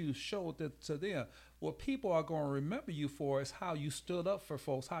love that you showed to them. What people are going to remember you for is how you stood up for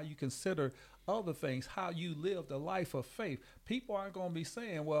folks, how you considered other things, how you lived a life of faith. People aren't going to be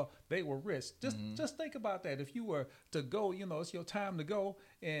saying, well, they were rich. Just think about that. If you were to go, it's your time to go,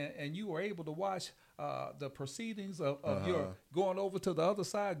 and you were able to watch the proceedings of your going over to the other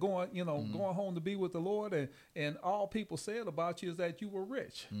side, going home to be with the Lord, and all people said about you is that you were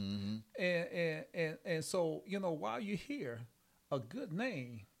rich. And so, while you're here, a good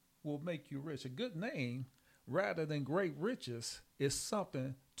name will make you rich. A good name, rather than great riches, is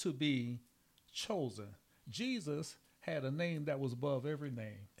something to be chosen. Jesus had a name that was above every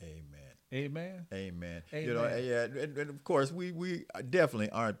name. Amen. Amen. And of course, we definitely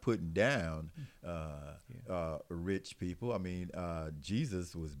aren't putting down rich people. I mean,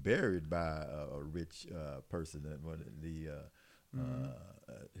 Jesus was buried by a rich person.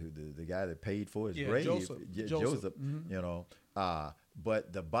 The guy that paid for his grave, Joseph.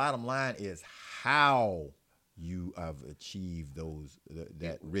 But the bottom line is how you have achieved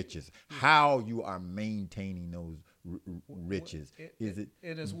that riches, how you are maintaining those riches.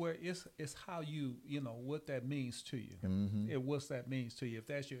 It's how you what that means to you. What's that means to you. If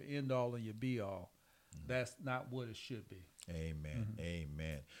that's your end all and your be all, that's not what it should be.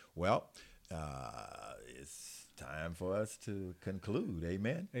 Amen. Well, it's time for us to conclude.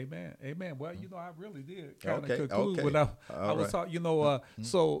 Amen. Well, I really did kind of conclude without I was talking.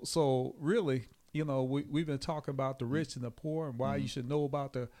 So really, we've been talking about the rich and the poor, and why you should know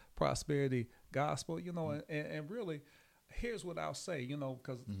about the prosperity gospel. And really, here's what I'll say.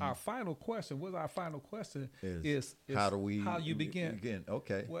 Because our final question is how you begin.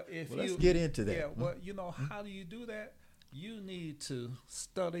 Okay. Well, let's get into that. Yeah. Well, how do you do that? You need to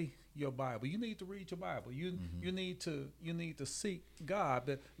study your Bible. You need to read your Bible. You need to seek God.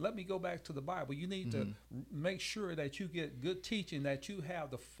 But let me go back to the Bible. You need to make sure that you get good teaching, that you have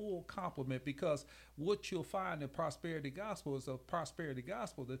the full complement, because what you'll find in prosperity gospel is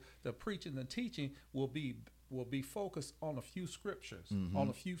the preaching and teaching will be focused on a few scriptures, on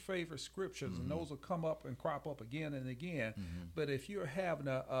a few favorite scriptures, and those will come up and crop up again and again. But if you're having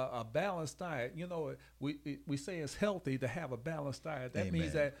a balanced diet, we say it's healthy to have a balanced diet. That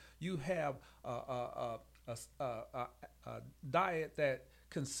means that you have a diet that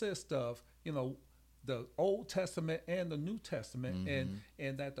consists of, the Old Testament and the New Testament,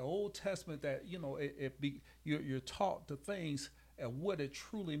 and that the Old Testament, that you're taught the things and what it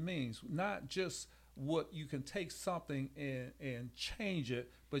truly means, not just what you can take something and change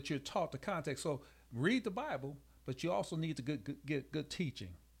it, but you're taught the context. So read the Bible, but you also need to get good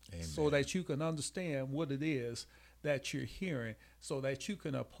teaching. So that you can understand what it is that you're hearing, so that you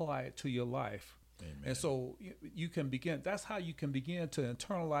can apply it to your life. Amen. And so you can begin. That's how you can begin to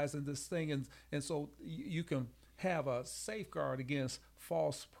internalize in this thing, and so you can have a safeguard against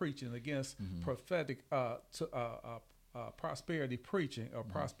false preaching, against prophetic prosperity preaching or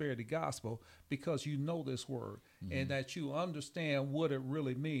prosperity gospel, because you know this word, and that you understand what it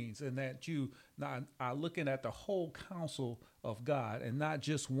really means, and that you are looking at the whole counsel of God, and not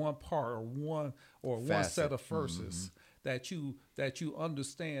just one part or one set of verses. That you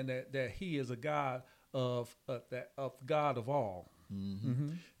understand that He is a God of God of all.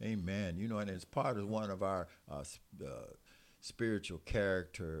 Amen. And it's part of one of our spiritual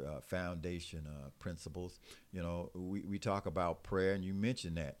character foundation principles. We talk about prayer, and you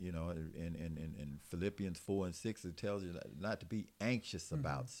mentioned that. In Philippians 4:6, it tells you not to be anxious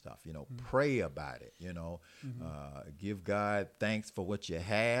about stuff. Pray about it. Give God thanks for what you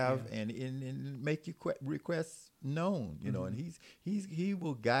have, and make your requests known. And He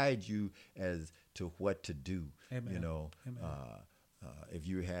will guide you as to what to do. Amen. Amen. If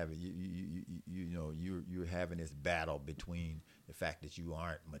you're having you're having this battle between the fact that you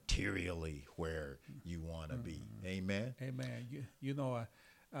aren't materially where you want to be. Amen. It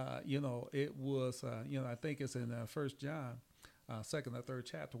was I think it's in 1 John 2nd or 3rd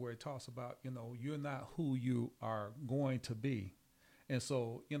chapter, where it talks about you're not who you are going to be, and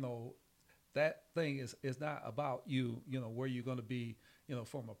so that thing is not about you where you're going to be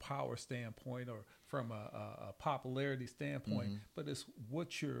from a power standpoint or from a popularity standpoint, but it's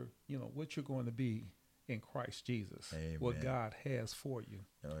what you're going to be in Christ Jesus. Amen. What God has for you.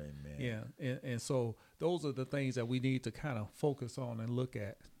 Amen. Yeah. And so those are the things that we need to kind of focus on and look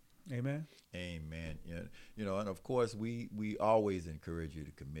at. Amen. Amen. And of course, we always encourage you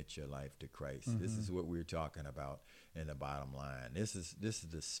to commit your life to Christ. Mm-hmm. This is what we're talking about in the bottom line. This is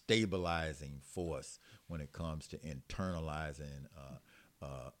the stabilizing force when it comes to internalizing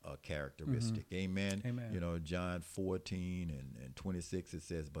a characteristic. Mm-hmm. Amen. Amen. John 14 and 26, it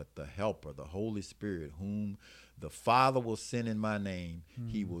says, "But the Helper, the Holy Spirit, whom the Father will send in my name,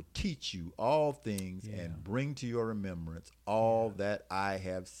 he will teach you all things and bring to your remembrance all that I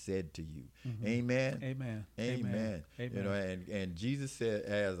have said to you." Mm-hmm. Amen. Amen. Amen. Amen. And Jesus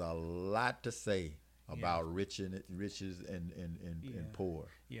has a lot to say about riches and poor.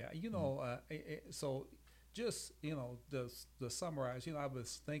 Yeah. So just, to summarize, I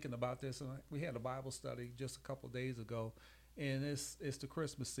was thinking about this, and we had a Bible study just a couple of days ago, and it's the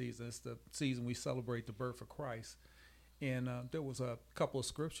Christmas season. It's the season we celebrate the birth of Christ. And there was a couple of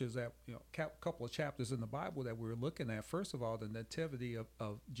scriptures that, couple of chapters in the Bible that we were looking at. First of all, the nativity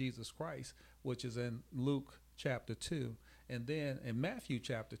of Jesus Christ, which is in Luke chapter 2. And then in Matthew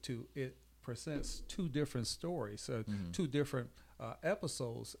chapter 2, it presents two different stories, so two different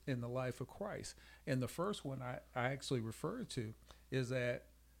episodes in the life of Christ. And the first one I actually referred to is that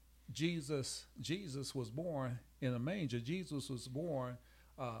Jesus was born in a manger. Jesus was born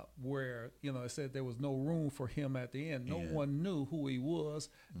where, it said there was no room for him at the end. No one knew who he was.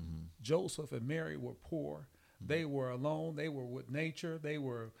 Mm-hmm. Joseph and Mary were poor. Mm-hmm. They were alone. They were with nature. They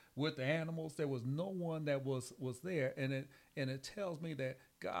were with the animals. There was no one that was there. And it tells me that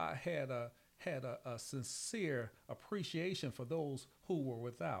God had a sincere appreciation for those who were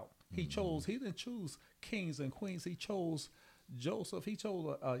without. He didn't choose kings and queens. He chose Joseph. He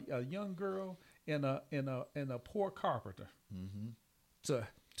chose a young girl and a poor carpenter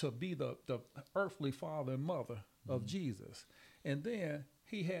to be the earthly father and mother of Jesus. And then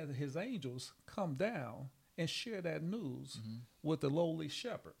he had his angels come down and share that news with the lowly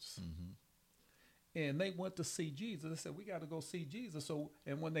shepherds. Mm-hmm. And they went to see Jesus. They said, "We got to go see Jesus."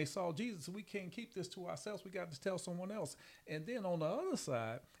 And when they saw Jesus, we can't keep this to ourselves. We got to tell someone else. And then on the other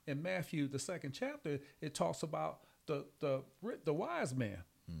side, in Matthew, the 2nd chapter, it talks about the wise men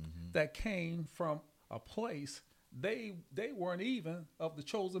that came from a place. They weren't even of the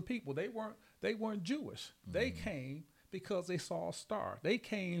chosen people. They weren't Jewish. They came because they saw a star. They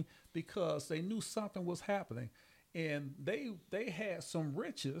came because they knew something was happening. And they had some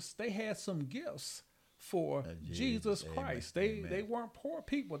riches. They had some gifts for Jesus Christ. They weren't poor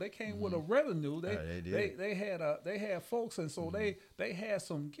people. They came with a retinue. They had folks, and so they had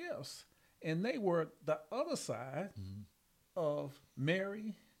some gifts. And they were the other side of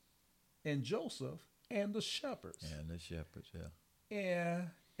Mary and Joseph and the shepherds. And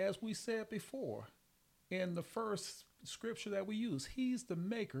as we said before, in the first scripture that we use, he's the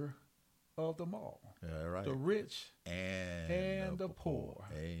maker of them all. Right. The rich and the poor.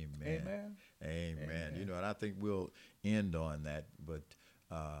 Amen. Amen. And I think we'll end on that, but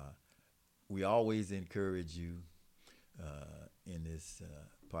we always encourage you in this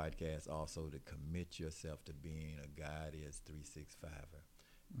podcast also to commit yourself to being a God is 365er.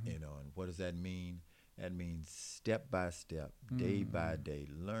 And what does that mean? That means step by step, day by day,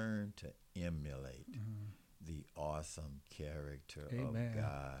 learn to emulate the awesome character of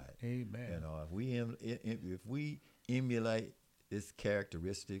God. Amen. If we emulate this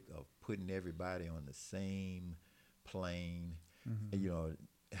characteristic of putting everybody on the same plane,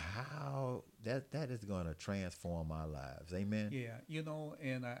 how that is going to transform our lives. Amen. Yeah,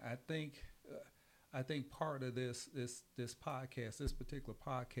 and I think part of this podcast, this particular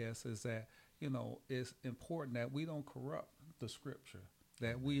podcast, is that it's important that we don't corrupt the scripture.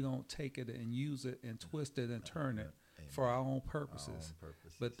 That we don't take it and use it and twist it and turn it for our own purposes,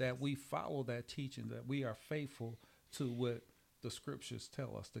 but that we follow that teaching, that we are faithful to what the scriptures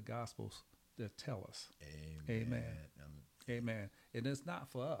tell us, the gospels that tell us. Amen. Amen. And it's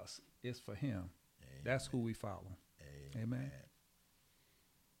not for us, it's for him. Amen. That's who we follow. Amen.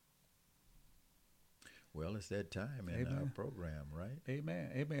 Well, it's that time in our program, right?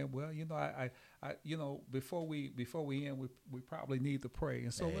 Amen. Well, I before we end, we probably need to pray,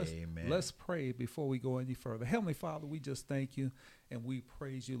 and so let's pray before we go any further. Heavenly Father, we just thank you and we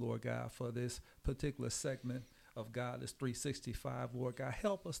praise you, Lord God, for this particular segment of God is 365. Lord God,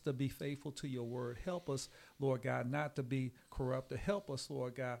 help us to be faithful to your word. Help us, Lord God, not to be corrupted. Help us,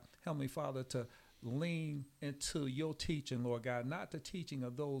 Lord God, Heavenly Father, to lean into your teaching, Lord God, not the teaching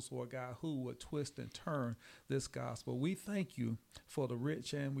of those, Lord God, who would twist and turn this gospel. We thank you for the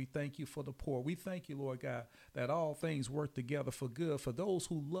rich and we thank you for the poor. We thank you, Lord God, that all things work together for good for those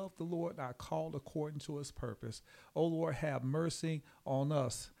who love the Lord and are called according to his purpose. Oh, Lord, have mercy on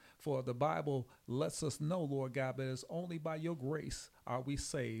us. For the Bible lets us know, Lord God, that it's only by your grace are we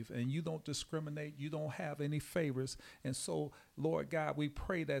saved. And you don't discriminate. You don't have any favors. And so, Lord God, we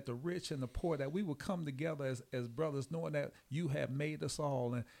pray that the rich and the poor, that we will come together as brothers, knowing that you have made us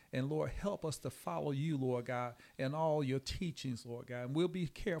all. And Lord, help us to follow you, Lord God, and all your teachings, Lord God. And we'll be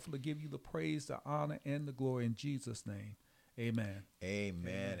careful to give you the praise, the honor, and the glory in Jesus' name. Amen.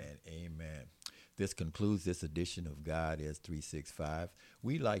 Amen and amen. This concludes this edition of God is 365.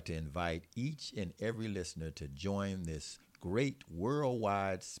 We'd like to invite each and every listener to join this great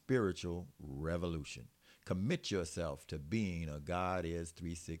worldwide spiritual revolution. Commit yourself to being a God is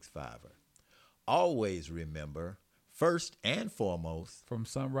 365er. Always remember, first and foremost, from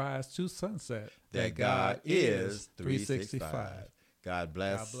sunrise to sunset, that God is 365. God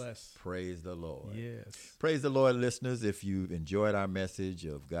bless. God bless. Praise the Lord. Yes. Praise the Lord, listeners. If you've enjoyed our message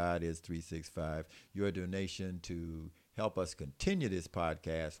of God is 365, your donation to help us continue this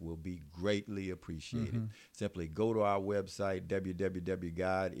podcast will be greatly appreciated. Simply go to our website,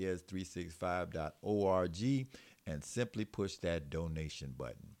 www.godis365.org, and simply push that donation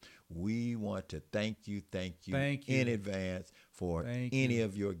button. We want to thank you in advance for any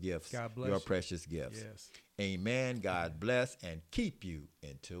of your gifts, God bless your you. precious gifts. Yes. Amen. God bless and keep you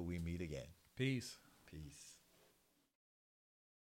until we meet again. Peace. Peace.